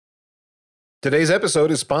Today's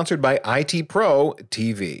episode is sponsored by IT Pro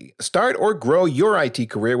TV. Start or grow your IT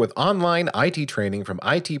career with online IT training from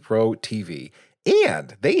IT Pro TV.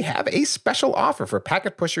 And they have a special offer for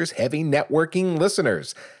Packet Pushers heavy networking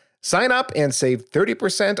listeners. Sign up and save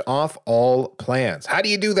 30% off all plans. How do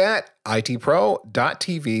you do that?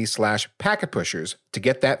 itpro.tv/packetpushers to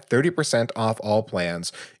get that 30% off all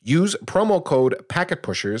plans. Use promo code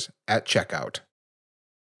packetpushers at checkout.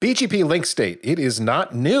 BGP link state, it is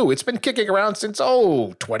not new. It's been kicking around since,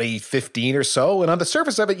 2015 or so. And on the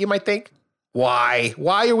surface of it, you might think, why?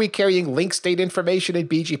 Why are we carrying link state information in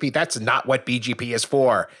BGP? That's not what BGP is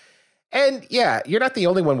for. And yeah, you're not the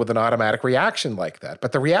only one with an automatic reaction like that.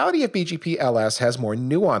 But the reality of BGP LS has more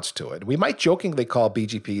nuance to it. We might jokingly call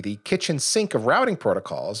BGP the kitchen sink of routing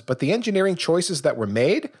protocols, but the engineering choices that were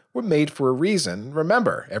made for a reason.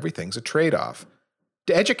 Remember, everything's a trade-off.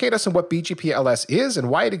 To educate us on what BGP LS is and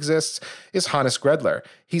why it exists is Hannes Gredler.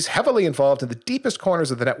 He's heavily involved in the deepest corners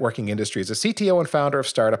of the networking industry as a CTO and founder of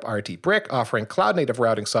startup RT Brick, offering cloud-native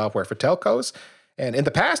routing software for telcos. And in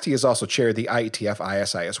the past, he has also chaired the IETF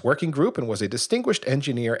ISIS working group and was a distinguished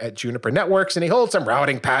engineer at Juniper Networks, and he holds some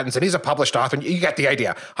routing patents, and he's a published author. You get the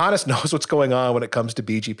idea. Hannes knows what's going on when it comes to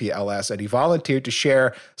BGP LS, and he volunteered to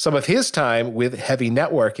share some of his time with heavy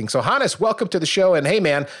networking. So Hannes, welcome to the show, and hey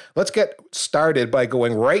man, let's get started by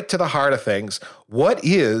going right to the heart of things. What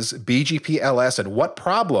is BGP LS, and what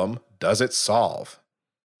problem does it solve?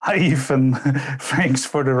 Hi, Ethan. Thanks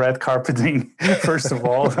for the red carpeting, first of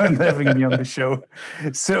all, and having me on the show.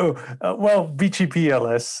 So,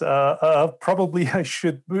 BGP-LS, probably I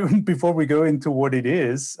should, before we go into what it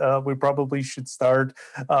is, we probably should start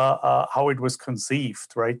how it was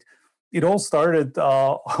conceived, right? It all started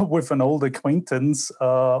with an old acquaintance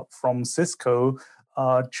from Cisco,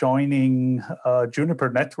 joining Juniper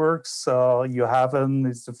Networks. You have him,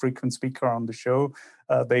 is the frequent speaker on the show,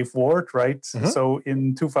 Dave Ward, right? Mm-hmm. So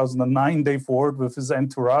in 2009, Dave Ward with his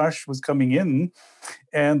entourage was coming in.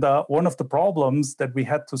 And one of the problems that we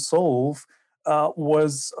had to solve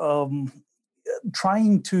was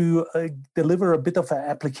trying to deliver a bit of an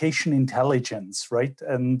application intelligence, right?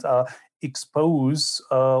 And expose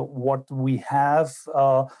what we have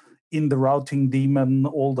in the routing daemon,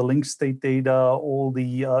 all the link state data, all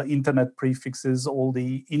the internet prefixes, all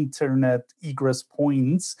the internet egress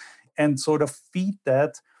points, and sort of feed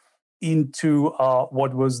that into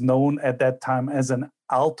what was known at that time as an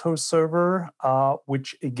Alto server,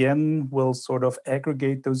 which again will sort of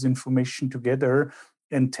aggregate those information together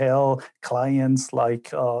and tell clients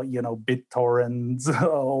like, BitTorrents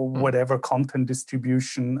or whatever content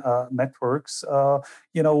distribution networks,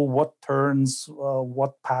 what turns,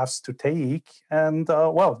 what paths to take. And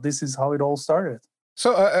this is how it all started.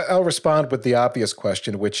 So I'll respond with the obvious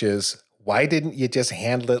question, which is, why didn't you just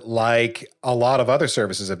handle it like a lot of other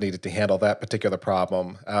services have needed to handle that particular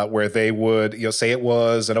problem, where they would, say it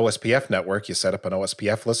was an OSPF network, you set up an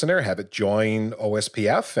OSPF listener, have it join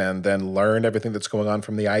OSPF, and then learn everything that's going on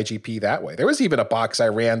from the IGP that way. There was even a box I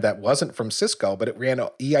ran that wasn't from Cisco, but it ran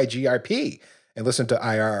EIGRP and listened to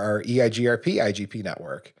IRR EIGRP IGP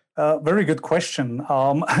network. Very good question.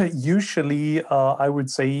 Usually, I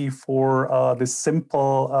would say for the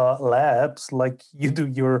simple labs, like you do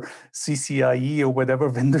your CCIE or whatever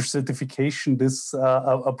vendor certification, this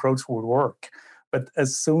approach would work. But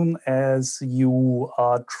as soon as you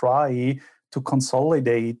try to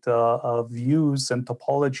consolidate views and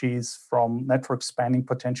topologies from network spanning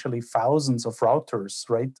potentially thousands of routers,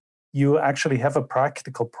 right, you actually have a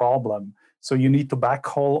practical problem. So you need to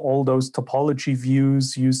backhaul all those topology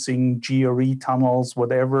views using GRE tunnels,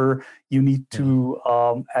 whatever. You need to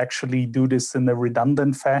actually do this in a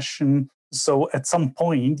redundant fashion. So at some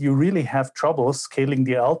point, you really have trouble scaling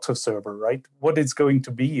the Alto server, right? What is going to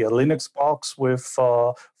be a Linux box with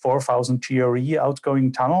 4,000 GRE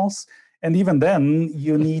outgoing tunnels? And even then,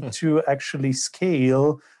 you need to actually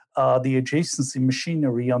scale the adjacency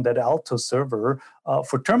machinery on that Alto server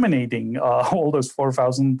for terminating all those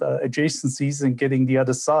 4,000 adjacencies and getting the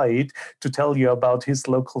other side to tell you about his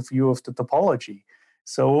local view of the topology.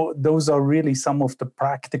 So those are really some of the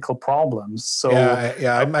practical problems. So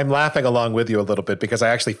I'm laughing along with you a little bit because I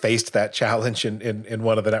actually faced that challenge in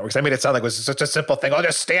one of the networks. I mean, it sounded like it was such a simple thing. Oh,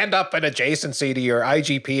 just stand up an adjacency to your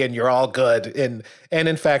IGP and you're all good. And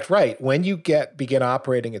in fact, right, when you begin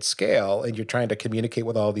operating at scale and you're trying to communicate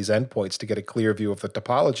with all these endpoints to get a clear view of the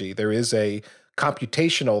topology, there is a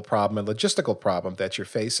computational problem and logistical problem that you're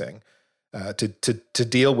facing. To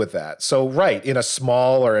deal with that. So right, in a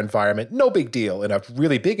smaller environment, no big deal. In a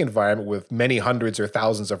really big environment with many hundreds or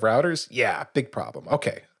thousands of routers, yeah, big problem.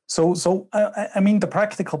 Okay. I mean, the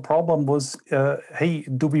practical problem was, hey,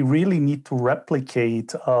 do we really need to replicate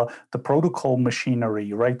the protocol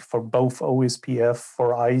machinery, right, for both OSPF,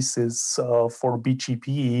 for ISIS, for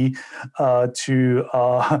BGP,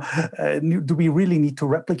 do we really need to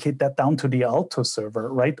replicate that down to the Alto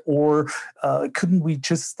server, right? Or couldn't we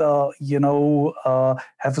just,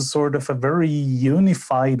 have a sort of a very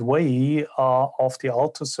unified way of the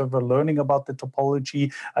Alto server learning about the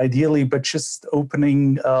topology, ideally, but just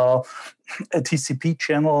opening a TCP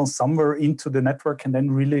channel somewhere into the network and then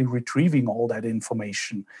really retrieving all that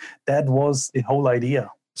information. That was the whole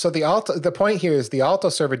idea. So the point here is the Alto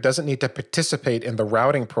server doesn't need to participate in the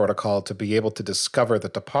routing protocol to be able to discover the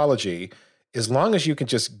topology. As long as you can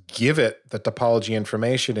just give it the topology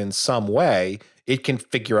information in some way, it can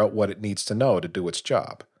figure out what it needs to know to do its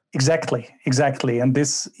job. Exactly. And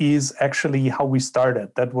this is actually how we started.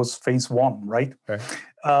 That was phase one, right? Okay.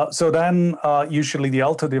 So then usually the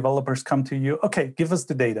Alto developers come to you, okay, give us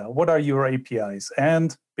the data. What are your APIs?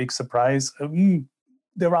 And big surprise,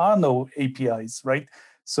 there are no APIs, right?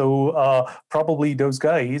 So probably those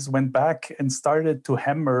guys went back and started to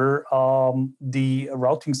hammer the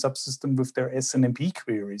routing subsystem with their SNMP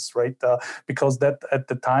queries, right? Because that at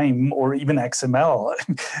the time, or even XML,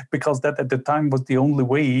 because that at the time was the only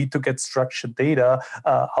way to get structured data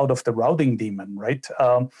out of the routing daemon, right?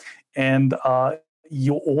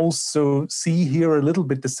 You also see here a little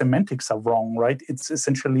bit the semantics are wrong, right? It's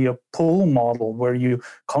essentially a pull model where you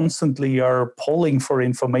constantly are polling for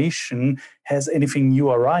information. Has anything new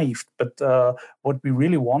arrived? But what we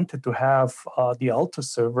really wanted to have the Alto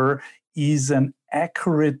server is an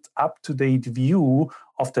accurate, up-to-date view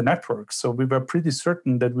of the network. So we were pretty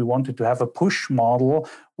certain that we wanted to have a push model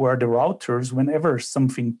where the routers, whenever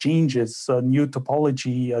something changes, a new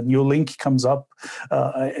topology, a new link comes up,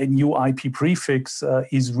 a new IP prefix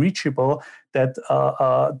is reachable, that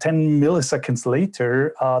 10 milliseconds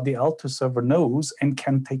later, the Alto server knows and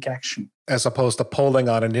can take action. As opposed to polling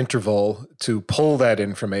on an interval to pull that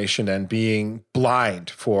information and being blind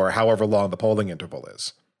for however long the polling interval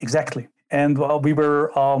is. Exactly. And we were,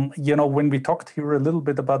 when we talked here a little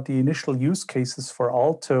bit about the initial use cases for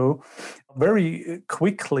Alto, very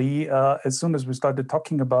quickly, as soon as we started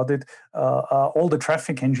talking about it, all the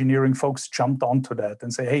traffic engineering folks jumped onto that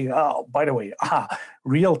and say, hey, by the way,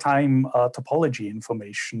 real-time topology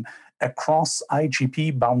information across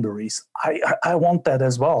IGP boundaries. I want that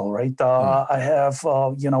as well, right? I have,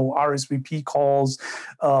 RSVP calls,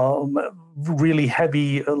 really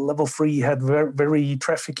heavy level 3 had very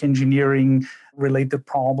traffic engineering related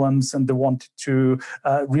problems, and they wanted to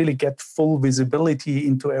really get full visibility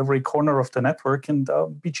into every corner of the network. And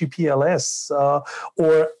BGP-LS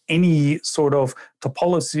or any sort of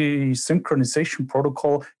topology synchronization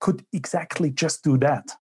protocol could exactly just do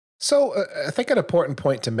that. So I think an important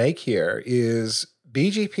point to make here is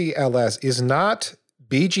BGP-LS is not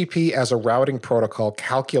BGP as a routing protocol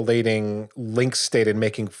calculating link state and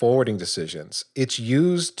making forwarding decisions. It's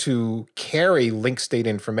used to carry link state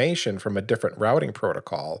information from a different routing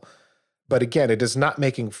protocol. But again, it is not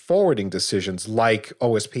making forwarding decisions like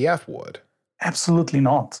OSPF would. Absolutely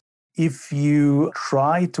not. If you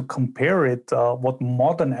try to compare it, what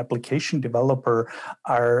modern application developers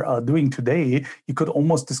are doing today, you could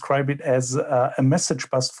almost describe it as a message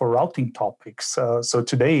bus for routing topics. So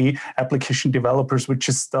today, application developers would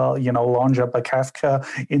just launch up a Kafka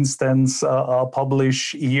instance,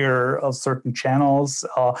 publish here certain channels,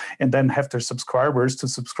 and then have their subscribers to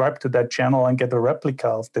subscribe to that channel and get a replica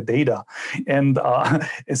of the data. And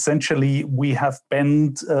essentially, we have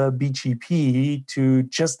bent BGP to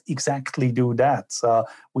just exactly do that.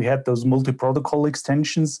 We had those multi-protocol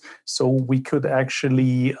extensions, so we could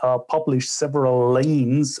actually publish several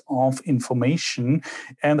lanes of information.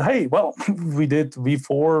 And hey, well, we did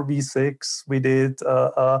V4, V6, we did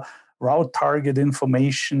route target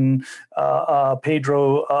information.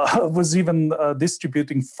 Pedro was even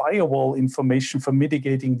distributing firewall information for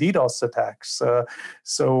mitigating DDoS attacks.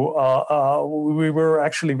 So we were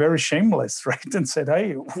actually very shameless, right? And said,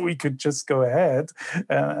 hey, we could just go ahead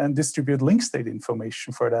and distribute link state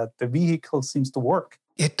information for that. The vehicle seems to work.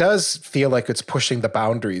 It does feel like it's pushing the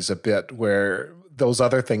boundaries a bit where those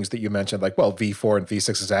other things that you mentioned, like, well, V4 and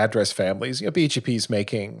V6 as address families, BGP is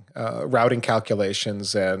making routing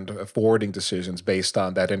calculations and forwarding decisions based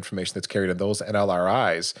on that information that's carried in those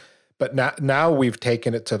NLRIs. But now we've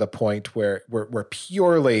taken it to the point where we're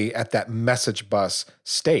purely at that message bus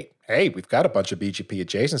state. Hey, we've got a bunch of BGP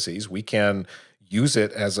adjacencies. We can use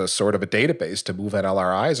it as a sort of a database to move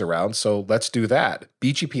NLRIs around, so let's do that.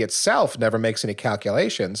 BGP itself never makes any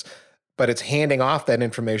calculations, but it's handing off that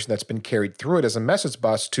information that's been carried through it as a message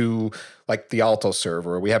bus to like the Alto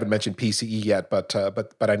server. We haven't mentioned PCE yet, but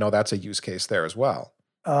I know that's a use case there as well.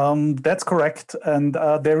 That's correct. And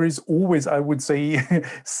there is always, I would say,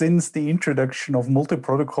 since the introduction of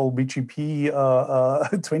multi-protocol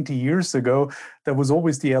BGP 20 years ago, there was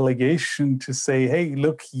always the allegation to say, hey,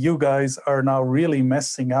 look, you guys are now really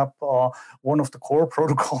messing up one of the core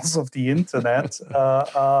protocols of the internet.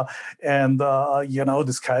 And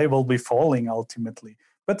the sky will be falling ultimately.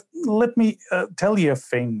 But let me tell you a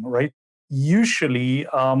thing, right? Usually,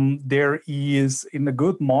 there is, in a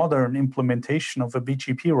good modern implementation of a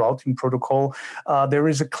BGP routing protocol, there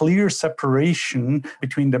is a clear separation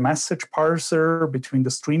between the message parser, between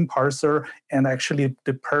the stream parser, and actually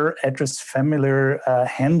the per address family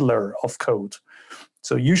handler of code.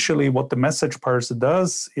 So usually what the message parser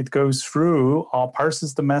does, it goes through,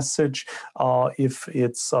 parses the message. If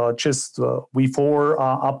it's just v4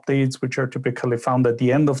 updates, which are typically found at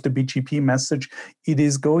the end of the BGP message, it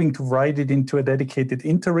is going to write it into a dedicated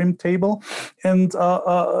interim table. And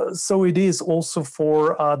so it is also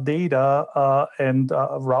for data and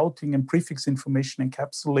routing and prefix information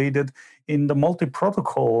encapsulated in the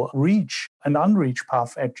multi-protocol reach and unreach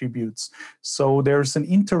path attributes. So there's an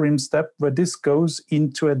interim step where this goes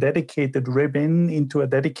into a dedicated ribbon, into a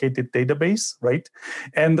dedicated database, right?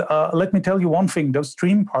 And let me tell you one thing, those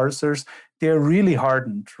stream parsers, they're really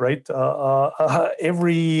hardened, right?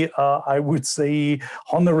 Every, I would say,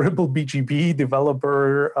 honorable BGP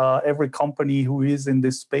developer, every company who is in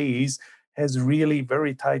this space has really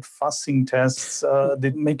very tight fuzzing tests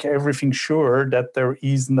that make everything sure that there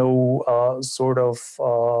is no sort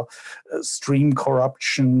of stream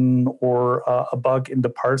corruption or a bug in the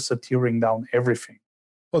parser tearing down everything.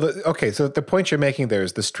 Well, so the point you're making there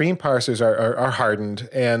is the stream parsers are hardened,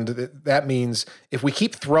 and that means if we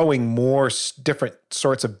keep throwing more different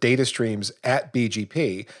sorts of data streams at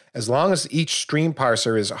BGP, as long as each stream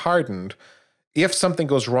parser is hardened, if something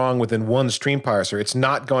goes wrong within one stream parser, it's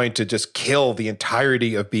not going to just kill the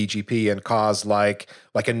entirety of BGP and cause like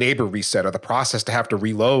a neighbor reset or the process to have to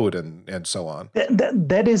reload and so on.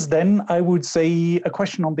 That is then, I would say, a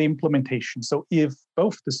question on the implementation. So if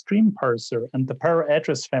both the stream parser and the per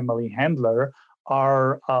address family handler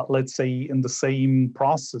are, let's say, in the same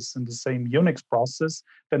process, in the same Unix process,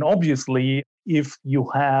 then obviously, if you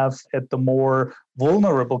have at the more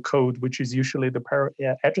vulnerable code, which is usually the per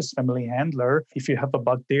address family handler, if you have a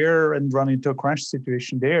bug there and run into a crash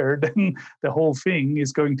situation there, then the whole thing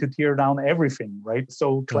is going to tear down everything, right?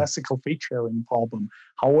 So classical fate sharing problem.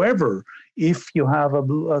 However, if you have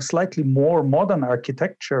a slightly more modern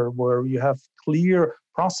architecture where you have clear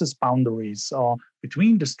process boundaries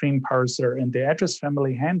between the stream parser and the address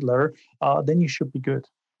family handler, then you should be good.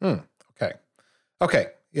 Okay.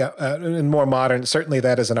 Yeah, and more modern. Certainly,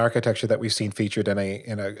 that is an architecture that we've seen featured in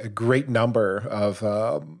a great number of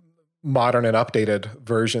modern and updated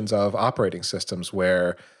versions of operating systems,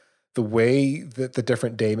 where the way that the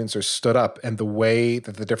different daemons are stood up and the way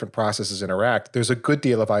that the different processes interact, there's a good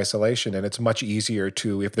deal of isolation, and it's much easier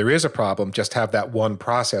to, if there is a problem, just have that one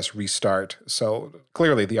process restart. So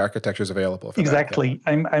clearly the architecture is available for exactly.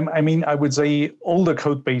 I mean, I would say all the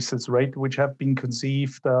code bases, right, which have been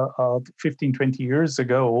conceived 15, 20 years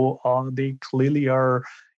ago, they clearly are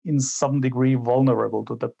in some degree vulnerable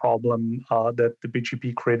to the problem that the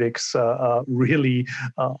BGP critics really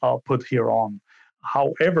put here on.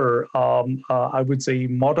 However, I would say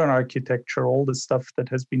modern architecture, all the stuff that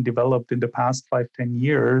has been developed in the past 5-10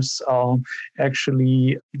 years,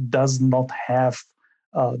 actually does not have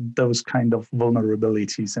those kind of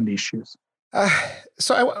vulnerabilities and issues.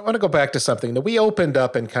 So I want to go back to something that we opened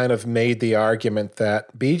up and kind of made the argument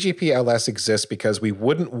that BGP LS exists because we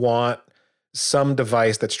wouldn't want some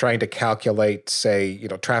device that's trying to calculate, say,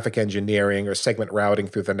 traffic engineering or segment routing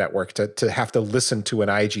through the network to have to listen to an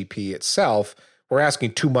IGP itself. We're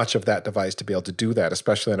asking too much of that device to be able to do that,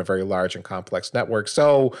 especially on a very large and complex network.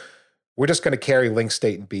 So we're just going to carry link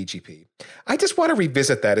state and BGP. I just want to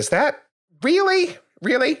revisit that. Is that really?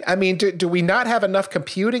 I mean, do we not have enough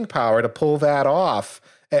computing power to pull that off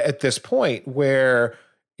at this point where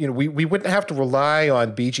we wouldn't have to rely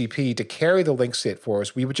on BGP to carry the link state for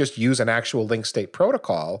us? We would just use an actual link state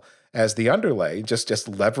protocol as the underlay, just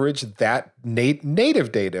leverage that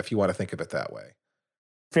native data, if you want to think of it that way.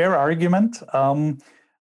 Fair argument.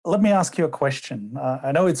 Let me ask you a question.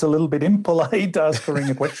 I know it's a little bit impolite asking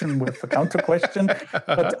a question with a counter question,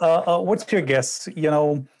 but what's your guess?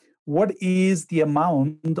 What is the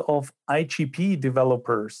amount of IGP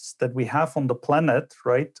developers that we have on the planet,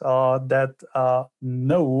 right, that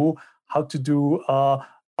know how to do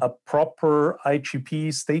a proper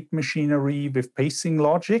IGP state machinery with pacing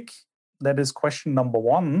logic? That is question number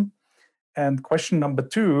one. And question number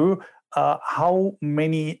two, how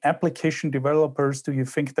many application developers do you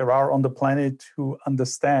think there are on the planet who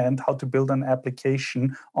understand how to build an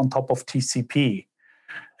application on top of TCP?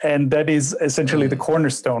 And that is essentially the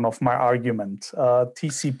cornerstone of my argument.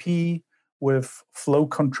 TCP with flow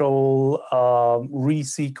control,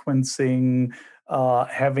 resequencing,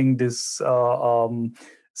 having this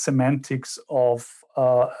semantics of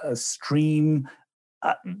a stream,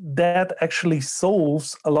 that actually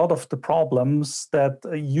solves a lot of the problems that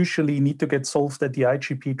usually need to get solved at the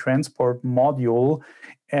IGP transport module.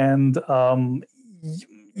 And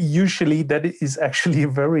usually that is actually a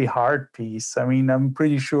very hard piece. I mean, I'm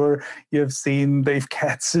pretty sure you have seen Dave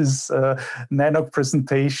Katz's nano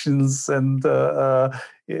presentations, and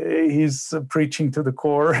he's preaching to the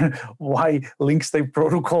core why link state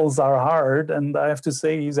protocols are hard. And I have to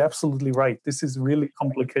say, he's absolutely right. This is really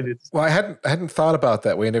complicated. Well, I hadn't thought about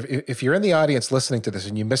that way. And if you're in the audience listening to this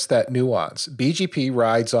and you missed that nuance, BGP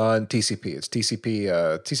rides on TCP. It's TCP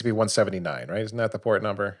 179, right? Isn't that the port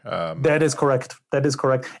number? That is correct. That is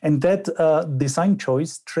correct. And that design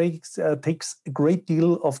choice takes a great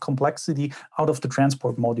deal of complexity out of the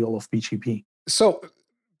transport module of BGP. So,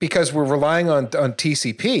 because we're relying on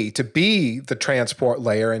TCP to be the transport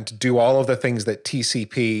layer and to do all of the things that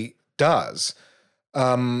TCP does,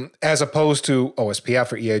 as opposed to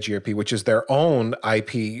OSPF or EIGRP, which is their own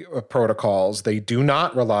IP protocols. They do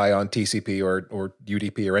not rely on TCP or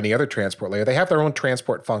UDP or any other transport layer. They have their own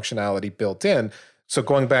transport functionality built in. So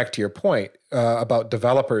going back to your point about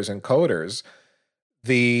developers and coders,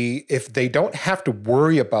 if they don't have to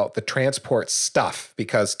worry about the transport stuff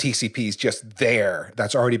because TCP is just there,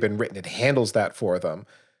 that's already been written, it handles that for them,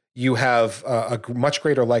 you have a much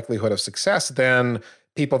greater likelihood of success than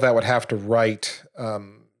people that would have to write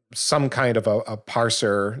some kind of a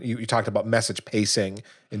parser. You talked about message pacing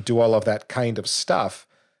and do all of that kind of stuff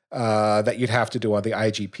that you'd have to do on the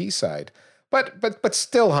IGP side. But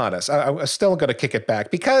still, Hannes, I'm still going to kick it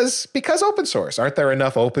back because open source. Aren't there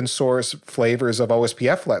enough open source flavors of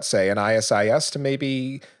OSPF, let's say, and ISIS to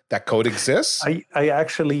maybe that code exists? I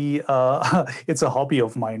actually, it's a hobby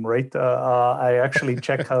of mine, right? I actually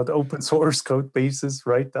check out open source code bases,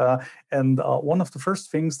 right? And one of the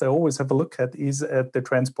first things I always have a look at is at the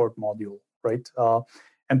transport module, right?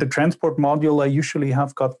 And the transport module, I usually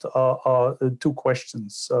have got two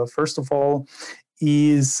questions. First of all,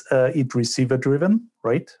 is it receiver driven,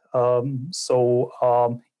 right?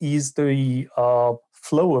 So is the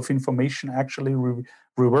flow of information actually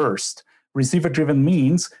reversed? Receiver driven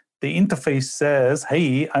means the interface says,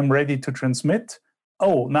 hey, I'm ready to transmit.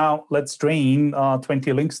 Oh, now let's drain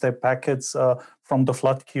 20 link step packets from the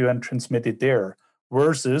flood queue and transmit it there.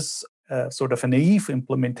 Versus sort of a naive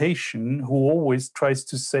implementation who always tries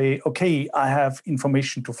to say, okay, I have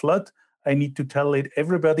information to flood. I need to tell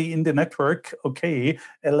everybody in the network, okay,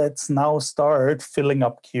 let's now start filling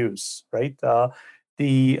up queues, right?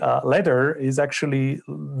 The latter is actually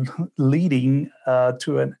leading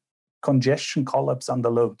to a congestion collapse under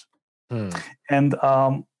load. And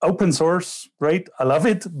open source, right? I love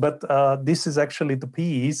it, but this is actually the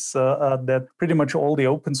piece that pretty much all the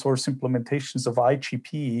open source implementations of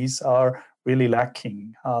IGPs are really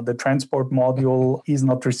lacking. The transport module is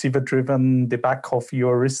not receiver driven. The back-off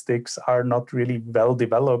heuristics are not really well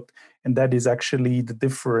developed. And that is actually the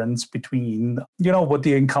difference between, what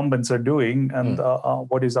the incumbents are doing and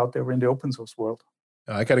what is out there in the open source world.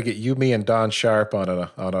 I got to get you, me, and Don Sharp on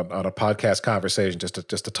a podcast conversation just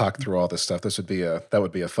to talk through all this stuff. That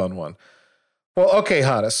would be a fun one. Well, okay,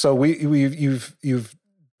 Hannes. So you've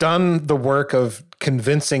done the work of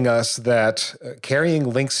convincing us that carrying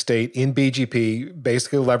link state in BGP,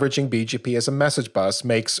 basically leveraging BGP as a message bus,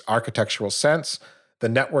 makes architectural sense. The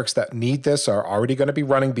networks that need this are already going to be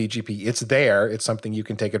running BGP. It's there. It's something you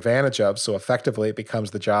can take advantage of. So effectively, it becomes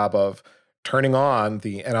the job of turning on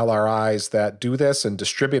the NLRIs that do this and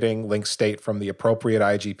distributing link state from the appropriate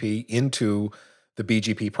IGP into the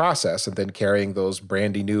BGP process, and then carrying those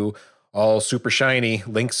brandy new, all super shiny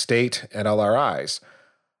link state NLRIs.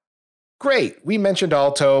 Great. We mentioned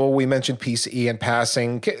Alto, we mentioned PCE in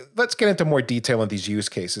passing. Let's get into more detail on these use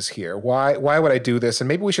cases here. Why would I do this? And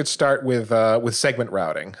maybe we should start with segment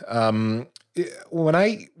routing.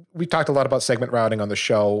 We talked a lot about segment routing on the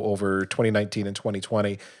show over 2019 and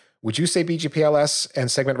 2020. Would you say BGP-LS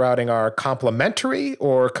and segment routing are complementary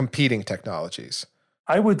or competing technologies?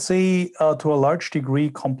 I would say to a large degree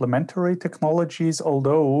complementary technologies,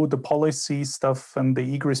 although the policy stuff and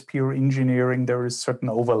the egress peer engineering, there is certain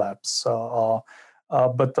overlaps.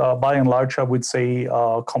 But by and large, I would say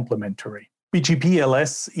complementary.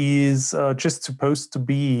 BGP-LS is just supposed to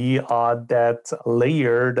be that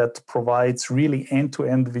layer that provides really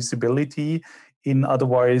end-to-end visibility in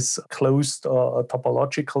otherwise closed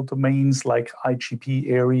topological domains like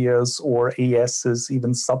IGP areas or ASs,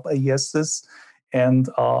 even sub-ASs. And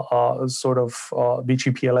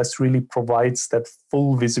BGP-LS really provides that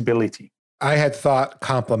full visibility. I had thought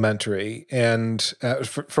complementary and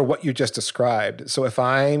for what you just described. So if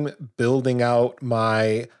I'm building out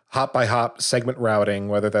my hop-by-hop segment routing,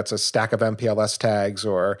 whether that's a stack of MPLS tags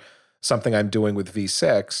or something I'm doing with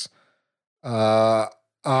V6,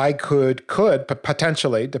 I could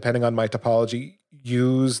potentially, depending on my topology,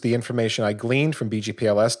 use the information I gleaned from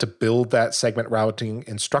BGP-LS to build that segment routing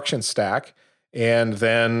instruction stack and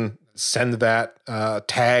then send that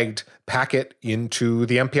tagged packet into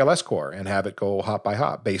the MPLS core and have it go hop by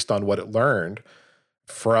hop based on what it learned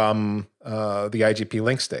from the IGP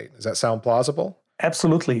link state. Does that sound plausible?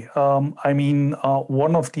 Absolutely. One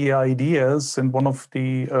of the ideas and one of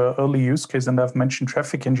the early use cases, and I've mentioned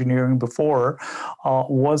traffic engineering before,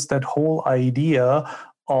 was that whole idea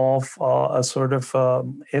of a sort of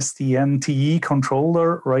SDN-TE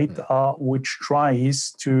controller, right, which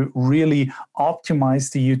tries to really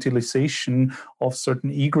optimize the utilization of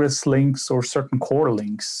certain egress links or certain core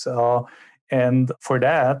links. And for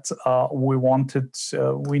that,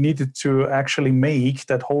 we needed to actually make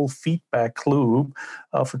that whole feedback loop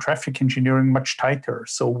for traffic engineering much tighter.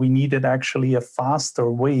 So we needed actually a faster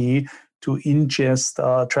way to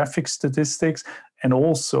ingest traffic statistics. And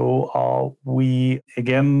also, we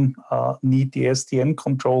again need the SDN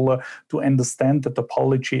controller to understand the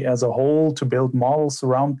topology as a whole, to build models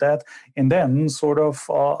around that, and then sort of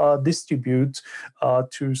distribute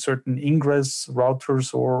to certain ingress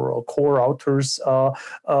routers or core routers,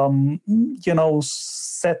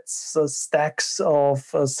 stacks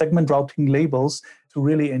of segment routing labels to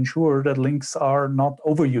really ensure that links are not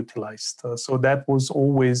overutilized. So that was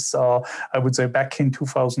always, I would say, back in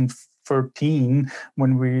 2013,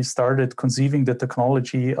 when we started conceiving the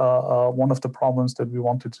technology, one of the problems that we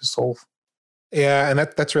wanted to solve. Yeah, and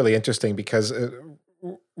that's really interesting because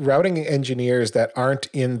routing engineers that aren't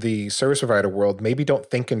in the service provider world maybe don't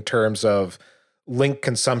think in terms of link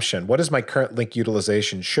consumption. What is my current link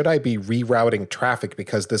utilization? Should I be rerouting traffic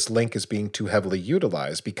because this link is being too heavily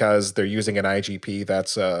utilized because they're using an IGP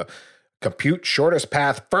that's compute shortest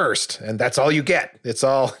path first, and that's all you get. It's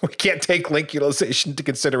all, we can't take link utilization into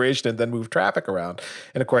consideration and then move traffic around.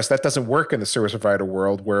 And of course, that doesn't work in the service provider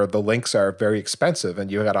world where the links are very expensive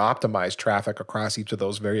and you got to optimize traffic across each of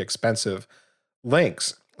those very expensive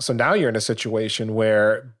links. So now you're in a situation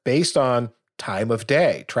where, based on time of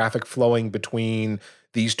day, traffic flowing between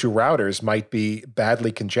these two routers might be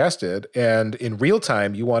badly congested. And in real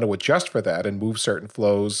time, you want to adjust for that and move certain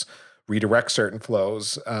flows, redirect certain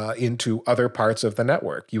flows into other parts of the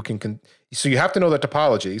network. So you have to know the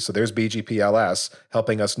topology. So there's BGP-LS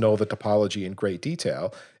helping us know the topology in great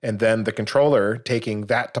detail. And then the controller taking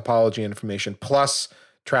that topology information plus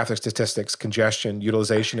traffic statistics, congestion,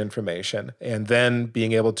 utilization information, and then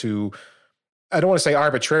being able to, I don't want to say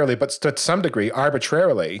arbitrarily, but to some degree,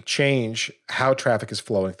 arbitrarily change how traffic is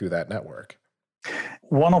flowing through that network.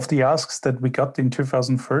 One of the asks that we got in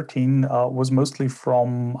 2013 was mostly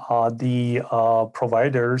from the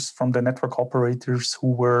providers, from the network operators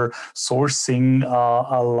who were sourcing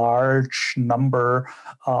a large number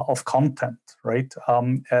of content, right?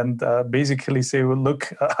 And basically say, well,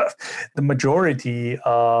 look, the majority,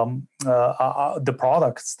 the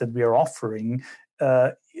products that we are offering,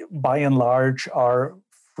 by and large, are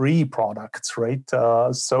free products, right?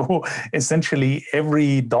 So essentially,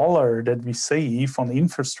 every dollar that we save on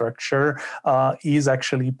infrastructure is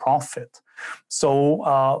actually profit.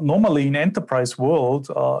 So normally in enterprise world,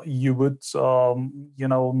 you would,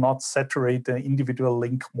 not saturate the individual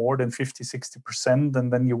link more than 50, 60%,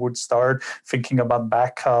 and then you would start thinking about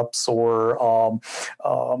backups or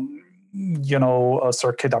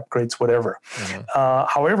circuit upgrades, whatever. Mm-hmm.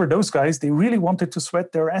 However, those guys, they really wanted to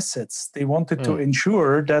sweat their assets. They wanted to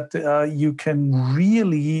ensure that you can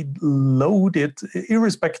really load it,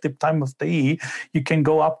 irrespective time of day. You can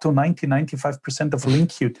go up to 90, 95% of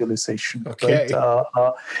link utilization. Okay.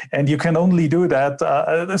 Right? And you can only do that,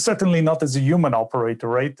 certainly not as a human operator,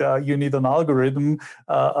 right? You need an algorithm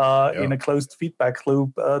in a closed feedback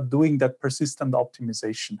loop doing that persistent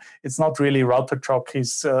optimization. It's not really router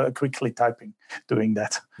jockeys quickly typing doing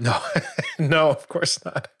that. No, of course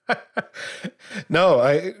not.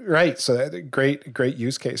 Right. So great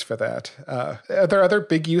use case for that. Are there other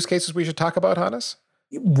big use cases we should talk about, Hannes?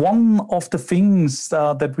 One of the things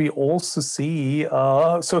that we also see,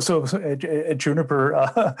 at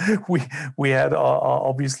Juniper, we had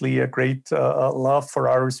obviously a great love for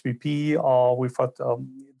RSVP. We thought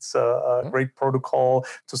it's a great protocol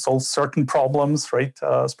to solve certain problems, right?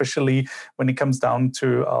 Especially when it comes down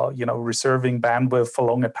to reserving bandwidth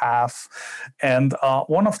along a path. And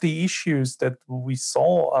one of the issues that we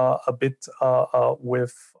saw a bit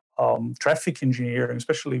with traffic engineering,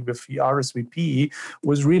 especially with the RSVP,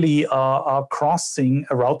 was really crossing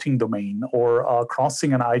a routing domain or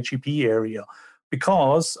crossing an IGP area.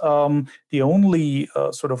 Because the only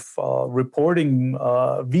reporting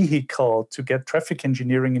vehicle to get traffic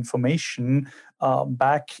engineering information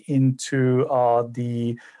back into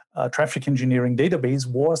the traffic engineering database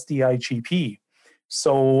was the IGP.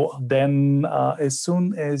 So then as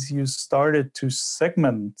soon as you started to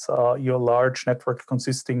segment your large network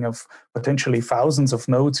consisting of potentially thousands of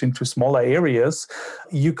nodes into smaller areas,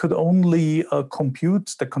 you could only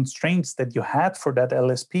compute the constraints that you had for that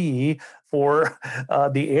LSP for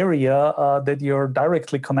the area that you're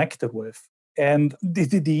directly connected with. And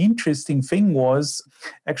the interesting thing was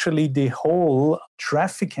actually the whole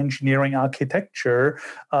traffic engineering architecture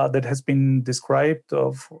that has been described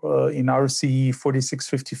in RC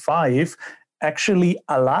 4655 actually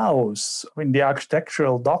allows, in the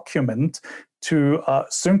architectural document, to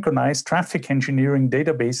synchronize traffic engineering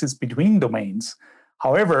databases between domains.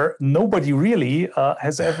 However, nobody really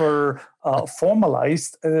has ever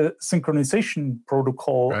formalized a synchronization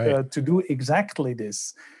protocol to do exactly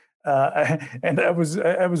this. And I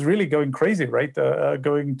was really going crazy, right?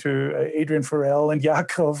 Going to Adrian Farrell and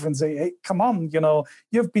Yakov and say, hey, come on,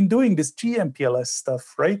 you've been doing this GMPLS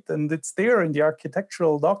stuff, right? And it's there in the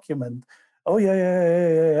architectural document. Oh,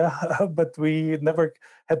 yeah. But we never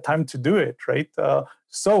had time to do it, right?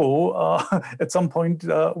 So at some point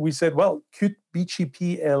we said, well, could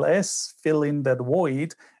BGP LS fill in that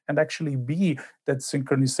void and actually be that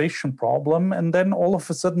synchronization problem? And then all of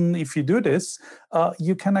a sudden, if you do this,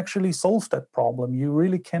 you can actually solve that problem. You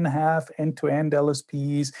really can have end-to-end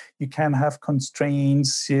LSPs. You can have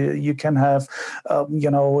constraints. You can have,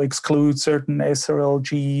 exclude certain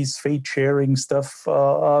SRLGs, fate sharing stuff.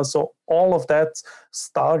 So all of that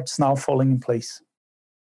starts now falling in place.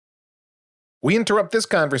 We interrupt this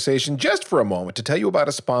conversation just for a moment to tell you about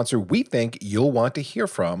a sponsor we think you'll want to hear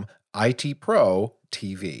from, IT Pro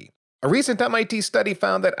TV. A recent MIT study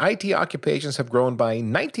found that IT occupations have grown by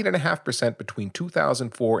 19.5% between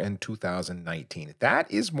 2004 and 2019.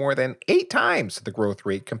 That is more than 8 times the growth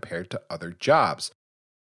rate compared to other jobs.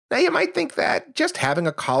 Now, you might think that just having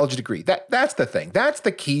a college degree, that's the thing. That's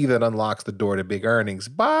the key that unlocks the door to big earnings,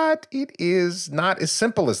 but it is not as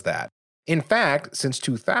simple as that. In fact, since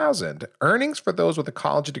 2000, earnings for those with a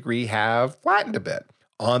college degree have flattened a bit.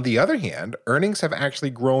 On the other hand, earnings have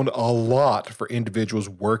actually grown a lot for individuals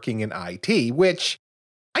working in IT, which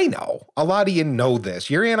I know, a lot of you know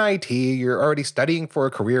this. You're in IT, you're already studying for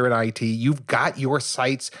a career in IT, you've got your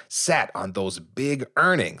sights set on those big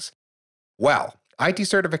earnings. Well, IT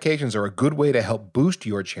certifications are a good way to help boost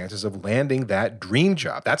your chances of landing that dream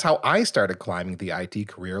job. That's how I started climbing the IT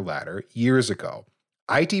career ladder years ago.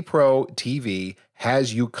 IT Pro TV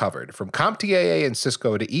has you covered. From CompTIA and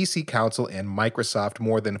Cisco to EC Council and Microsoft,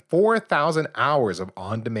 more than 4,000 hours of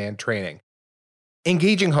on-demand training.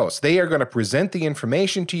 Engaging hosts, they are going to present the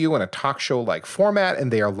information to you in a talk show-like format,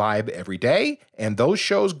 and they are live every day, and those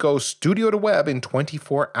shows go studio to web in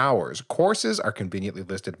 24 hours. Courses are conveniently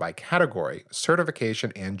listed by category,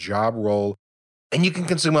 certification, and job role, and you can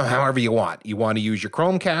consume them however you want. You want to use your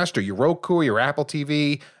Chromecast or your Roku or your Apple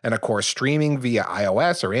TV, and of course streaming via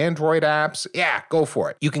iOS or Android apps. Yeah, go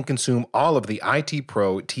for it. You can consume all of the IT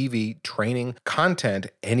Pro TV training content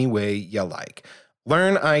any way you like.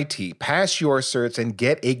 Learn IT, pass your certs, and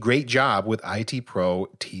get a great job with IT Pro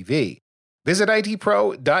TV. Visit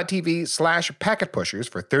itpro.tv/packetpushers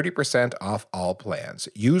for 30% off all plans.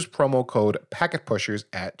 Use promo code packetpushers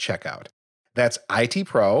at checkout. That's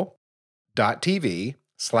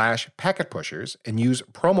itpro.tv/packetpushers and use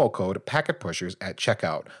promo code packetpushers at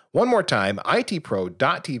checkout. One more time,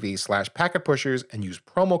 itpro.tv/packetpushers and use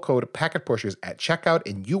promo code packetpushers at checkout,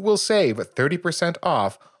 and you will save 30%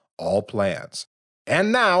 off all plans.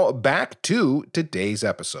 And now back to today's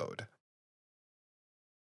episode.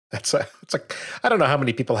 It's like I don't know how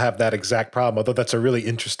many people have that exact problem, although that's a really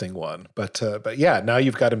interesting one. But yeah, now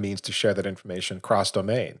you've got a means to share that information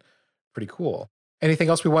cross-domain. Pretty cool. Anything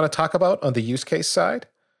else we want to talk about on the use case side?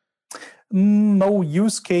 No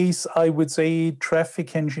use case. I would say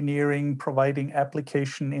traffic engineering, providing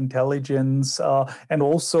application intelligence, and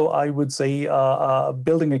also I would say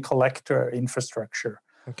building a collector infrastructure.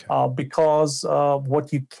 Okay. Because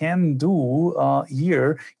what you can do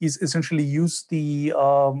here is essentially use the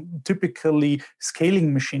typically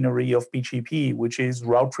scaling machinery of BGP, which is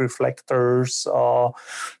route reflectors,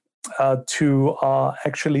 to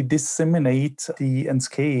actually disseminate and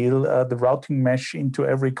scale the routing mesh into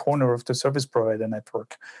every corner of the service provider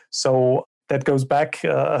network. So that goes back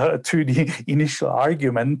to the initial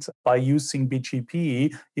argument. By using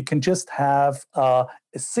BGP, you can just have a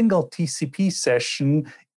single TCP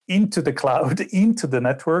session into the cloud, into the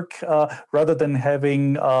network, rather than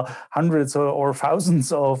having hundreds or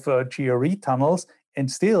thousands of GRE tunnels,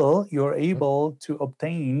 and still you're able to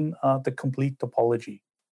obtain the complete topology.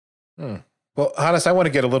 Well, Hannes, I want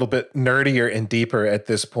to get a little bit nerdier and deeper at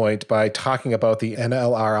this point by talking about the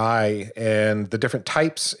NLRI and the different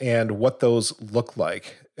types and what those look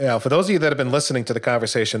like. Now, for those of you that have been listening to the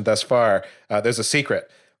conversation thus far, there's a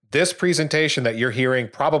secret. This presentation that you're hearing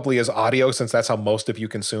probably is audio, since that's how most of you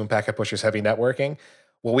consume Packet Pushers Heavy Networking.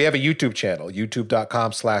 Well, we have a YouTube channel,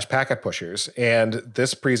 youtube.com/packetpushers, and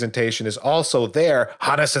this presentation is also there.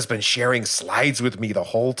 Hannes has been sharing slides with me the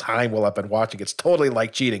whole time while I've been watching. It's totally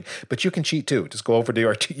like cheating, but you can cheat too. Just go over to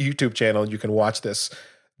our YouTube channel and you can watch the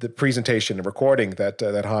presentation and recording that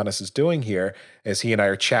Hannes is doing here as he and I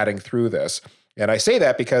are chatting through this. And I say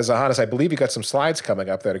that because, Hannes, I believe you got some slides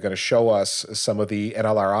coming up that are going to show us some of the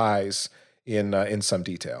NLRIs in some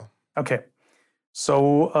detail. Okay.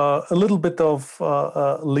 So a little bit of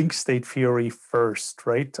link state theory first,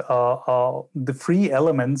 right? The three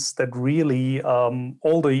elements that really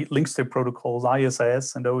all the link state protocols,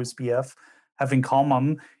 ISIS and OSPF, have in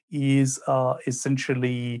common is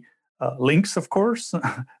essentially links, of course,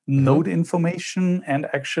 node information, and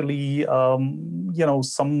actually,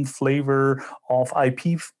 some flavor of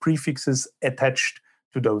IP prefixes attached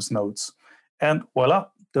to those nodes. And voila,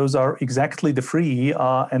 those are exactly the three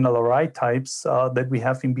NLRI types that we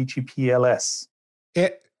have in BGP LS.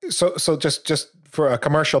 So just for a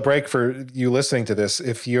commercial break for you listening to this,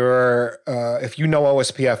 if you know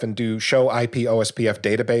OSPF and do show IP OSPF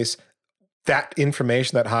database, that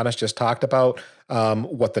information that Hannes just talked about,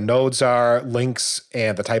 what the nodes are, links,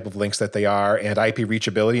 and the type of links that they are, and IP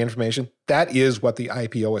reachability information, that is what the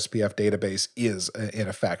IP OSPF database is, in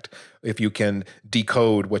effect, if you can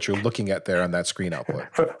decode what you're looking at there on that screen output.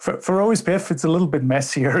 For OSPF, it's a little bit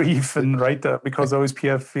messier even, right? Because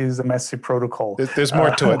OSPF is a messy protocol. There's more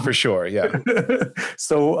to it for sure, yeah.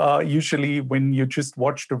 So usually when you just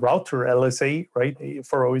watch the router LSA, right,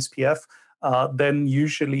 for OSPF, then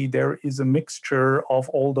usually there is a mixture of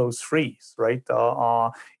all those threes, right?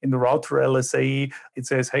 In the router LSA, it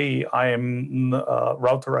says, hey, I am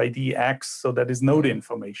router ID X, so that is node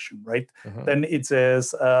information, right? Then it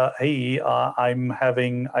says, hey, I'm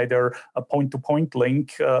having either a point-to-point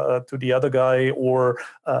link to the other guy or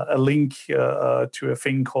a link to a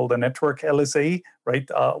thing called a network LSA, right?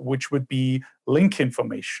 Which would be link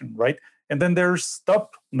information, right? And then there's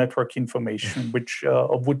stop network information, which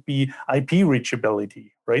would be IP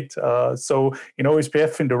reachability, right? So in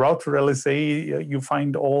OSPF, in the router LSA, you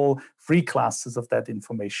find all three classes of that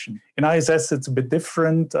information. In ISS, it's a bit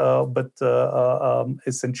different, but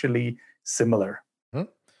essentially similar.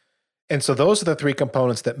 And so those are the three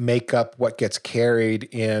components that make up what gets carried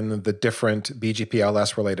in the different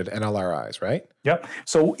BGP-LS related NLRIs, right? Yeah.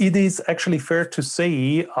 So it is actually fair to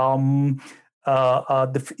say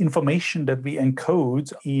the information that we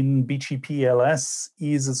encode in BGP-LS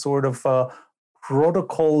is a sort of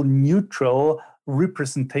protocol-neutral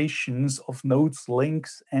representations of nodes,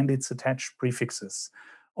 links, and its attached prefixes.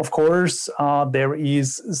 Of course, there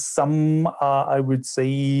is some, I would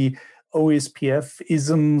say, OSPF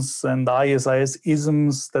isms and ISIS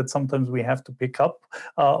isms that sometimes we have to pick up.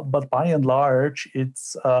 But by and large,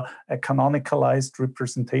 it's a canonicalized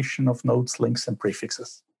representation of nodes, links, and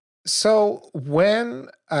prefixes. So when,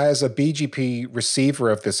 as a BGP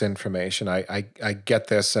receiver of this information, I get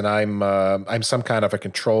this, and I'm some kind of a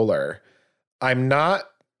controller, I'm not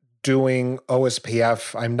doing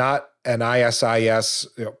OSPF, I'm not an ISIS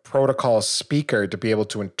protocol speaker to be able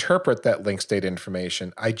to interpret that link state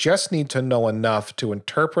information. I just need to know enough to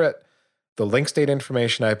interpret the link state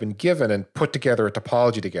information I've been given and put together a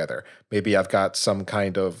topology together. Maybe I've got some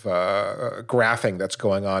kind of graphing that's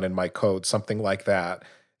going on in my code, something like that.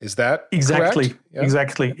 Is that exactly correct? Yeah.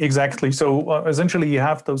 Exactly. So essentially, you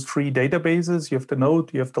have those three databases. You have the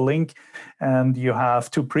node, you have the link, and you have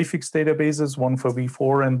two prefix databases, one for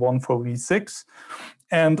v4 and one for v6.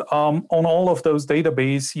 And on all of those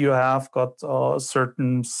databases, you have got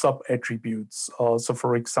certain sub-attributes. So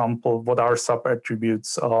for example, what are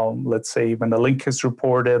sub-attributes? Let's say when a link is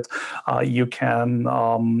reported, you can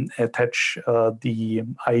attach the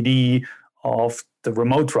ID of the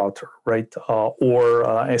remote router, right? Or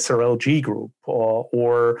SRLG group,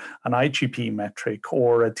 or an IGP metric,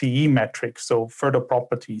 or a TE metric. So further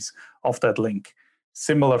properties of that link.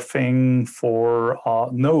 Similar thing for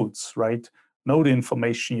nodes, right? Node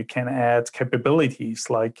information, you can add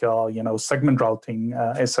capabilities like segment routing,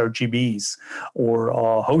 sRGBs, or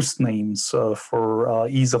host names for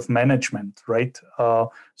ease of management, right?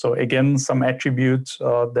 So again, some attributes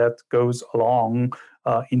that goes along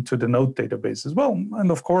into the node database as well.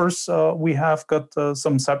 And of course, we have got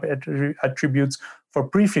some sub attributes for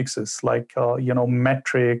prefixes like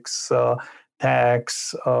metrics,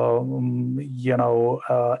 tags,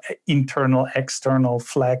 internal, external,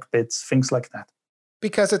 flag bits, things like that.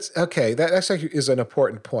 Because it's, okay, that actually is an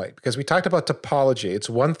important point, because we talked about topology.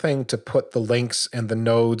 It's one thing to put the links and the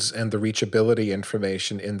nodes and the reachability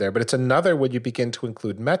information in there, but it's another when you begin to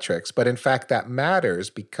include metrics. But in fact, that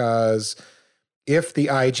matters because if the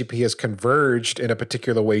IGP is converged in a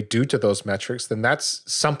particular way due to those metrics, then that's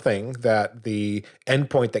something that the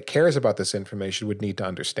endpoint that cares about this information would need to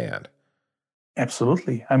understand.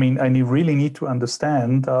 Absolutely. I mean, I really need to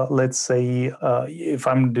understand, let's say, if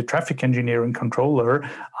I'm the traffic engineer and controller,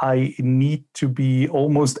 I need to be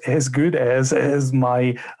almost as good as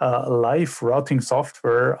my live routing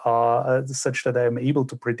software, such that I'm able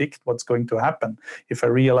to predict what's going to happen. If I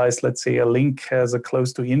realize, let's say, a link has a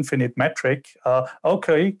close to infinite metric,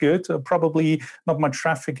 okay, good. Probably not much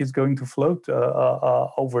traffic is going to float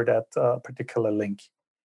over that particular link.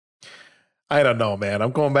 I don't know, man.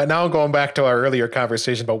 I'm going back to our earlier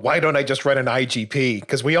conversation, but why don't I just run an IGP?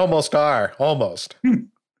 Because we almost are. Almost.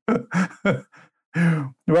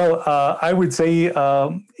 Well, I would say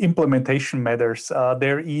implementation matters.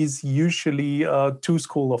 There is usually two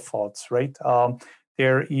schools of thoughts, right?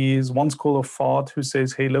 There is one school of thought who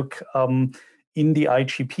says, hey, look, in the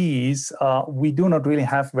IGPs, we do not really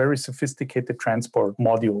have very sophisticated transport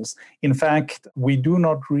modules. In fact, we do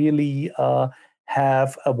not really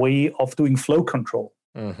have a way of doing flow control.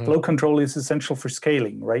 Mm-hmm. Flow control is essential for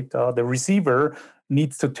scaling, right? The receiver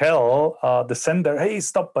needs to tell the sender, hey,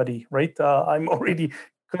 stop, buddy, right? I'm already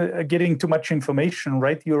getting too much information,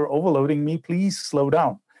 right? You're overloading me, please slow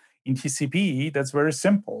down. In TCP, that's very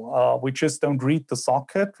simple. We just don't read the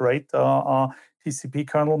socket, right? TCP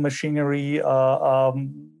kernel machinery,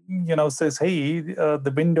 says, hey,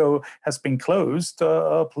 the window has been closed.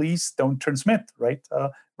 Please don't transmit, right?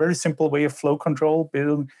 Very simple way of flow control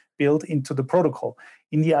built into the protocol.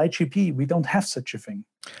 In the IGP, we don't have such a thing.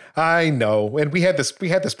 I know, and we had this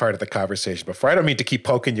part of the conversation before. I don't mean to keep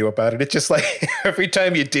poking you about it. It's just like every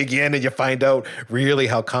time you dig in and you find out really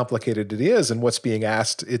how complicated it is and what's being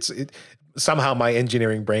asked, somehow my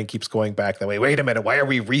engineering brain keeps going back that way. Wait a minute, why are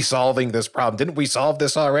we resolving this problem? Didn't we solve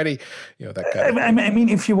this already? That kind of thing. I mean,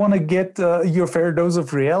 if you want to get your fair dose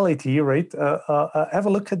of reality, right, have a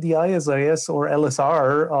look at the ISIS or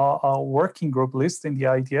LSR working group list in the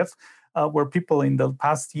IETF, where people in the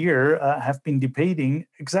past year have been debating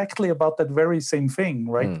exactly about that very same thing,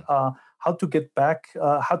 right? How to get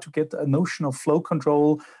a notion of flow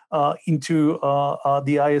control into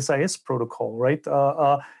the ISIS protocol, right?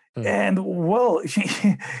 And well,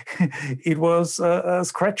 it was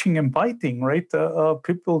scratching and biting, right?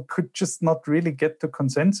 People could just not really get to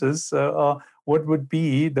consensus what would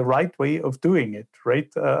be the right way of doing it,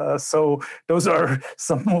 right? So those are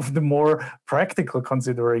some of the more practical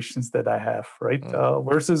considerations that I have, right?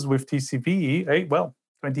 Versus with TCP, hey, well,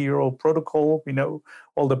 20-year-old protocol, we know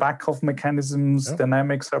all the backoff mechanisms,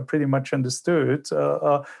 dynamics are pretty much understood,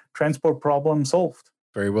 transport problem solved.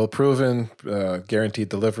 Very well proven, guaranteed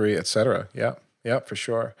delivery, et cetera. Yeah, for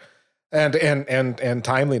sure. And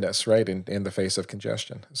timeliness, right, in the face of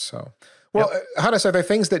congestion. So, well, Hannes, are there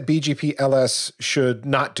things that BGP LS should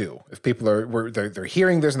not do? If people they're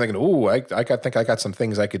hearing this and thinking, "Ooh, I think I got some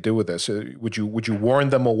things I could do with this." Would you warn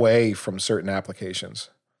them away from certain applications?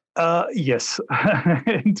 Yes,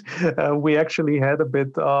 and we actually had a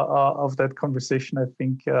bit of that conversation, I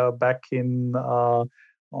think, back in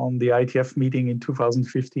on the IETF meeting in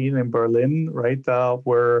 2015 in Berlin, right,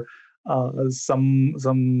 where some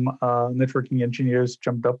networking engineers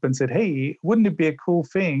jumped up and said, "Hey, wouldn't it be a cool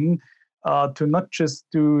thing to not just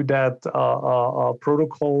do that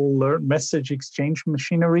protocol message exchange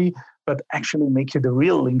machinery, but actually make it a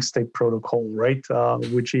real link state protocol, right?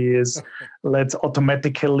 Which is let's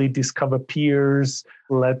automatically discover peers,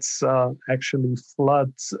 let's actually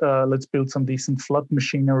flood, let's build some decent flood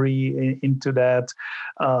machinery into that,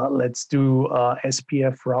 let's do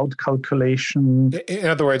SPF route calculation." In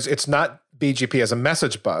other words, it's not BGP as a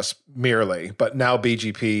message bus merely, but now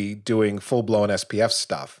BGP doing full-blown SPF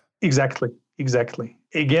stuff. Exactly.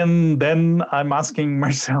 again, then I'm asking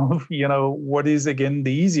myself, what is again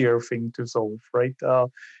the easier thing to solve, right?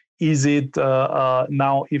 Is it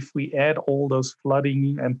now if we add all those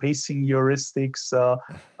flooding and pacing heuristics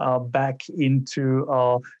back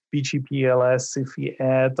into BGPLS, if we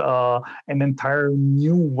add an entire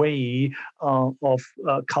new way of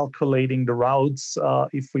calculating the routes,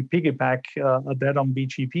 if we piggyback that on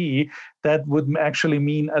BGP, that would actually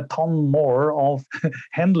mean a ton more of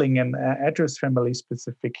handling an address family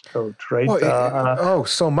specific code, right?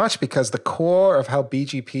 So much, because the core of how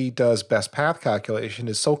BGP does best path calculation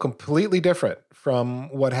is so completely different from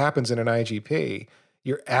what happens in an IGP.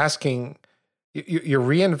 You're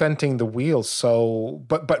reinventing the wheel. So,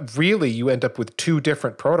 but really, you end up with two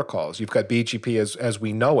different protocols. You've got BGP as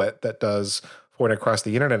we know it that does forwarding across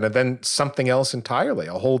the internet, and then something else entirely,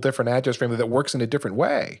 a whole different address family that works in a different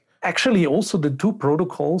way. Actually, also the two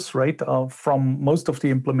protocols, right, from most of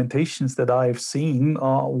the implementations that I've seen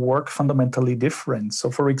work fundamentally different. So,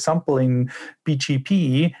 for example, in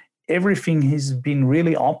BGP, everything has been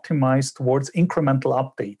really optimized towards incremental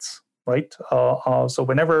updates, right? So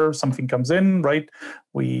whenever something comes in, right,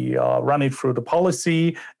 we run it through the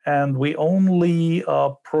policy, and we only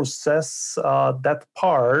process that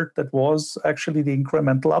part that was actually the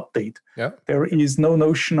incremental update. Yeah. There is no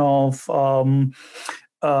notion of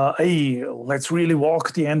hey, let's really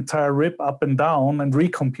walk the entire RIP up and down and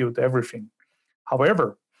recompute everything.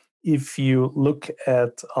 However, if you look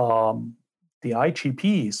at the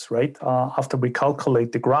IGPs, right, after we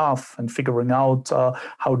calculate the graph and figuring out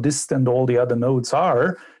how distant all the other nodes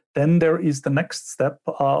are, then there is the next step,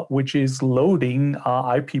 which is loading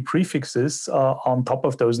IP prefixes on top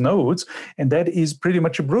of those nodes. And that is pretty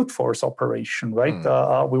much a brute force operation, right?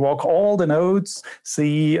 We walk all the nodes,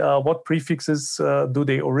 see what prefixes do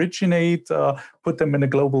they originate, put them in a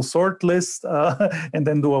global sort list, and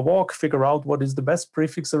then do a walk, figure out what is the best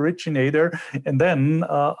prefix originator, and then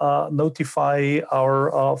notify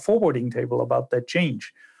our forwarding table about that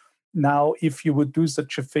change. Now, if you would do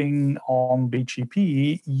such a thing on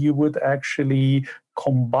BGP, you would actually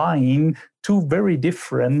combine two very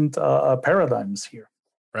different paradigms here.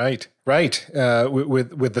 Right.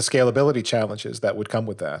 With the scalability challenges that would come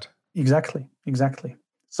with that. Exactly.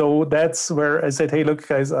 So that's where I said, hey, look,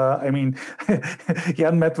 guys, I mean,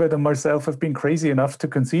 Jan Medved and myself have been crazy enough to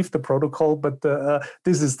conceive the protocol, but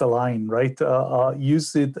this is the line, right?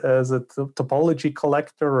 Use it as a topology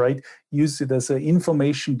collector, right? Use it as an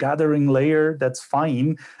information gathering layer, that's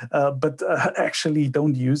fine. But actually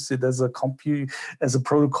don't use it as a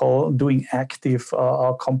protocol doing active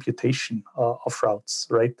computation of routes,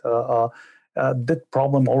 right? That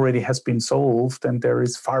problem already has been solved, and there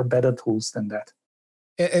is far better tools than that.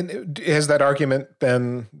 And has that argument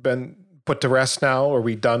been put to rest now? Are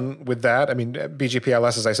we done with that? I mean,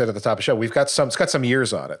 BGPLS, as I said at the top of the show, it's got some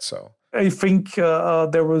years on it. So I think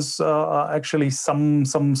there was actually some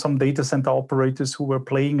data center operators who were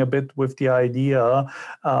playing a bit with the idea,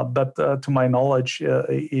 but to my knowledge,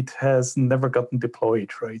 it has never gotten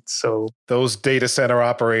deployed, right? So those data center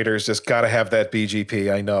operators just got to have that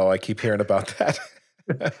BGP. I know. I keep hearing about that.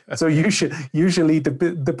 So usually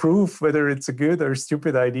the proof whether it's a good or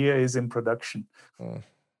stupid idea is in production.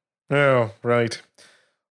 Oh, right.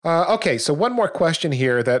 Okay, so one more question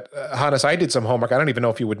here that, Hannes, I did some homework. I don't even know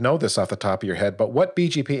if you would know this off the top of your head, but what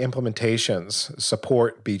BGP implementations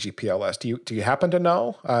support BGPLS? Do you happen to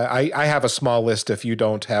know? I have a small list if you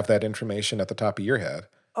don't have that information at the top of your head.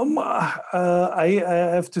 I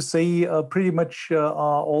have to say pretty much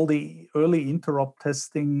all the early interop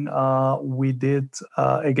testing we did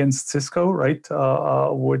against Cisco, right?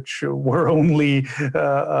 Which were only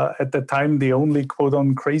at the time the only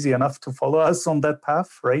quote-on crazy enough to follow us on that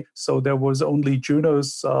path, right? So there was only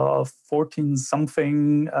Juno's 14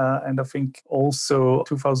 something, and I think also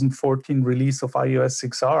 2014 release of iOS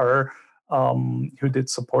 6R. Who did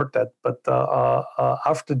support that. But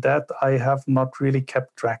after that, I have not really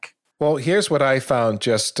kept track. Well, here's what I found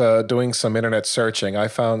just doing some internet searching. I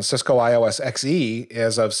found Cisco iOS XE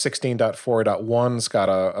as of 16.4.1's got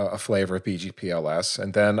a flavor of BGPLS,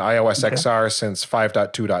 and then iOS XR since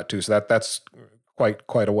 5.2.2. So that's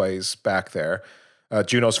quite a ways back there.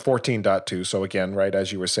 Juno's 14.2. So again, right,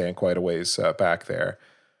 as you were saying, quite a ways back there.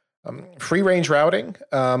 Free range routing.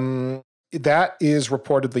 That is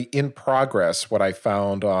reportedly in progress, what I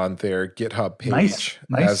found on their GitHub page.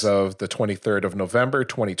 Nice. As of the 23rd of November,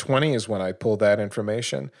 2020 is when I pulled that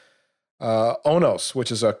information. ONOS,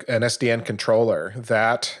 which is an SDN controller,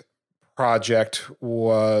 that project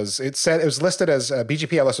was listed as,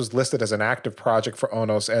 BGPLS was listed as an active project for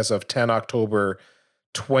ONOS as of 10 October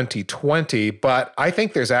 2020, but I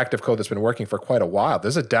think there's active code that's been working for quite a while.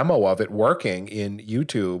 There's a demo of it working in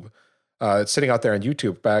YouTube. It's sitting out there on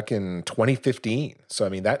YouTube back in 2015. So, I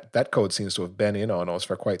mean, that code seems to have been in ONOS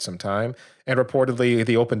for quite some time. And reportedly,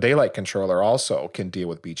 the Open Daylight controller also can deal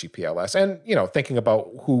with BGP-LS. And, thinking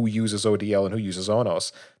about who uses ODL and who uses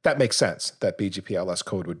ONOS, that makes sense that BGP-LS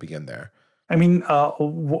code would be in there. I mean,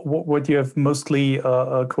 what you have mostly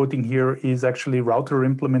quoting here is actually router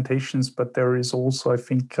implementations, but there is also, I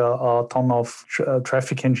think, a ton of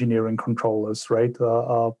traffic engineering controllers, right?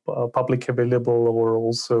 Public available or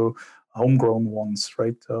also homegrown ones,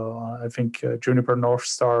 right? I think Juniper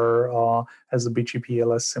Northstar has a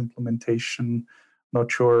BGP-LS implementation.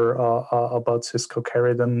 Not sure about Cisco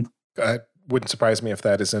Carridon. It wouldn't surprise me if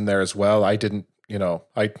that is in there as well. I didn't,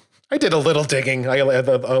 I did a little digging. I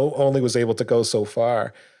only was able to go so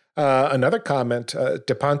far. Another comment,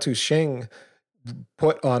 Dipantu Singh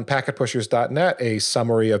put on packetpushers.net a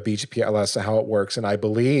summary of BGP-LS and how it works. And I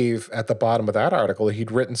believe at the bottom of that article,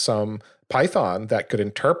 he'd written some Python that could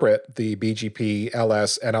interpret the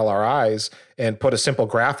BGP-LS NLRIs and put a simple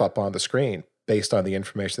graph up on the screen based on the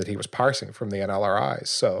information that he was parsing from the NLRIs.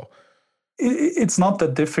 So it's not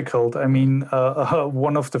that difficult. I mean,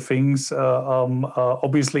 one of the things,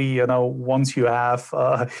 obviously, once you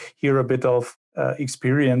have here a bit of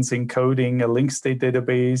experience in coding a link state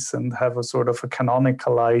database and have a sort of a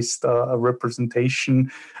canonicalized representation,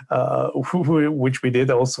 which we did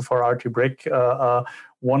also for RT-Brick.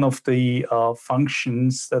 One of the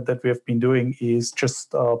functions that we have been doing is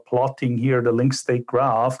just plotting here the link state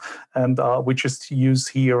graph, and we just use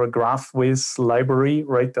here a GraphWiz library,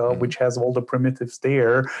 right, which has all the primitives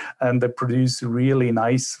there, and they produce really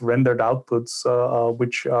nice rendered outputs,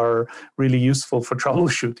 which are really useful for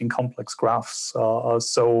troubleshooting complex graphs.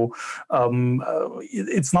 So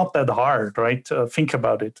it's not that hard, right? Think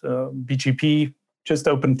about it. BGP, just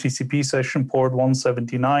open TCP session port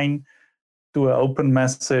 179, do an open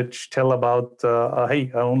message, tell about,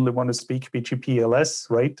 hey, I only want to speak BGP-LS,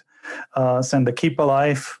 right? Send a keep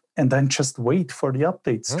alive, and then just wait for the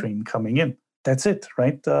update stream coming in. That's it,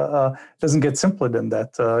 right? It doesn't get simpler than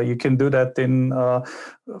that. You can do that in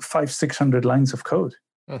 500-600 lines of code.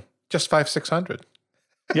 Just 500-600.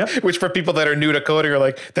 Yeah. Which for people that are new to coding are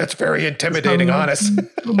like, that's very intimidating, honest.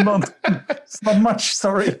 It's not much,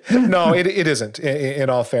 sorry. No, it isn't, in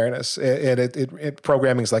all fairness.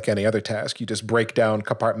 Programming is like any other task. You just break down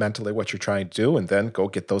compartmentally what you're trying to do and then go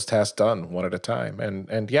get those tasks done one at a time.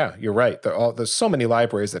 And yeah, you're right. There's so many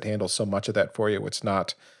libraries that handle so much of that for you. It's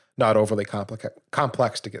not overly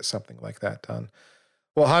complex to get something like that done.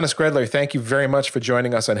 Well, Hannes Gredler, thank you very much for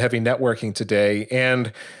joining us on Heavy Networking today.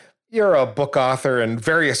 And you're a book author and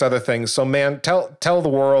various other things. So, man, tell the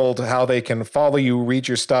world how they can follow you, read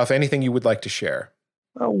your stuff, anything you would like to share.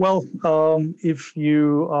 If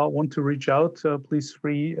you want to reach out, please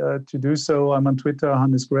free to do so. I'm on Twitter,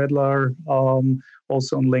 Hannes Gredler,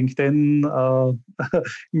 also on LinkedIn.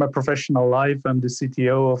 In my professional life, I'm the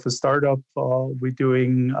CTO of a startup. We're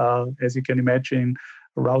doing, as you can imagine,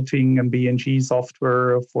 routing and BNG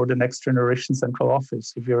software for the next generation central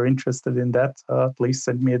office. If you're interested in that, please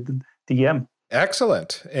send me a DM.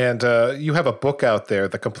 Excellent. And you have a book out there,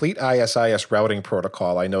 The Complete ISIS Routing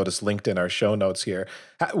Protocol. I noticed linked in our show notes here.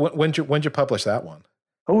 When'd you publish that one?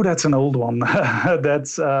 Oh, that's an old one.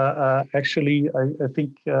 That's actually, I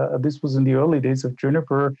think this was in the early days of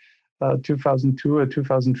Juniper, 2002 or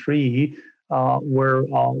 2003. Where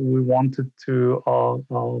we wanted to,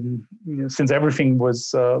 since everything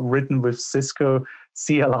was written with Cisco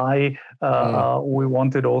CLI, we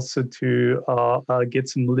wanted also to get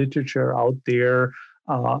some literature out there,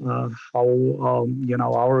 how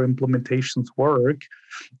our implementations work.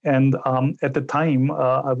 And at the time,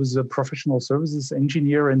 I was a professional services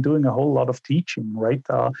engineer and doing a whole lot of teaching, right?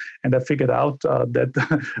 And I figured out that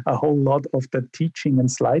a whole lot of the teaching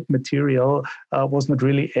and slide material was not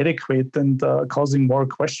really adequate and causing more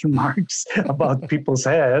question marks about people's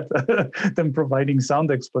head than providing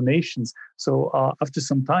sound explanations. So after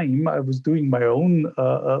some time, I was doing my own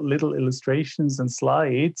little illustrations and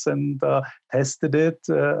slides and tested it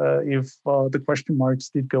if the question marks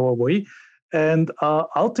did go away. And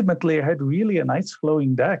ultimately, I had really a nice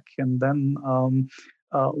flowing deck. And then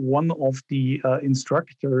one of the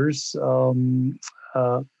instructors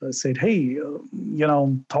said, hey,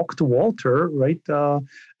 talk to Walter, right?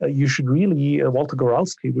 You should really, Walter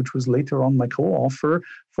Goralski, which was later on my co-author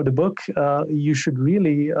for the book, you should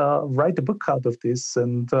really write a book out of this.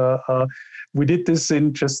 And we did this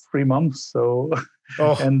in just 3 months. So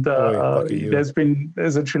Oh, And boy, lucky you. there's been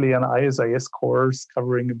essentially an ISIS course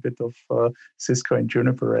covering a bit of Cisco and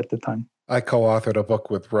Juniper at the time. I co-authored a book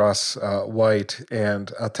with Russ White,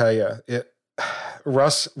 and I'll tell you,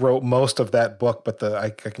 Russ wrote most of that book, but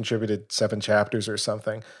I contributed 7 chapters or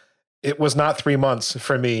something. It was not 3 months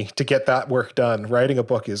for me to get that work done. Writing a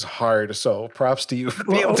book is hard, so props to you for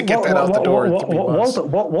being able to get that out the door in 3 months.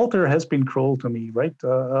 Walter has been cruel to me, right?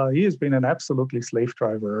 He has been an absolutely slave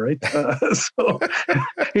driver, right? So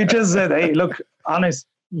he just said, hey, look, honest,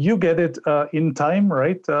 you get it in time,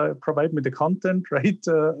 right? Provide me the content, right?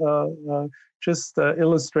 Just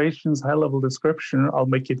illustrations, high-level description, I'll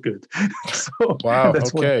make it good. So wow,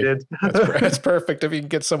 that's what he did. That's perfect if you can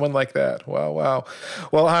get someone like that. Wow.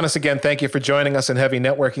 Well, Hannes, again, thank you for joining us in Heavy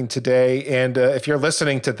Networking today. And if you're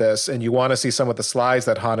listening to this and you want to see some of the slides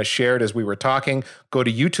that Hannes shared as we were talking, go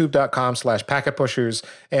to youtube.com/packetpushers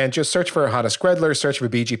and just search for Hannes Gredler, search for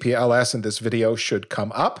BGP LS, and this video should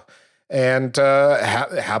come up. And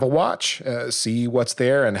have a watch, see what's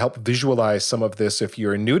there, and help visualize some of this if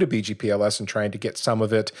you're new to BGPLS and trying to get some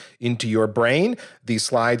of it into your brain. These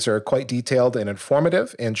slides are quite detailed and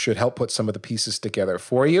informative and should help put some of the pieces together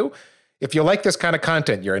for you. If you like this kind of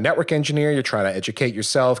content, you're a network engineer, you're trying to educate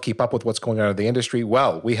yourself, keep up with what's going on in the industry,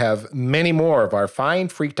 well, we have many more of our fine,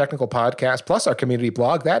 free technical podcasts, plus our community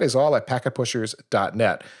blog. That is all at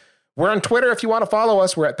packetpushers.net. We're on Twitter if you want to follow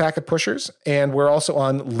us. We're at Packet Pushers, and we're also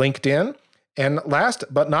on LinkedIn. And last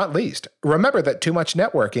but not least, remember that too much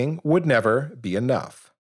networking would never be enough.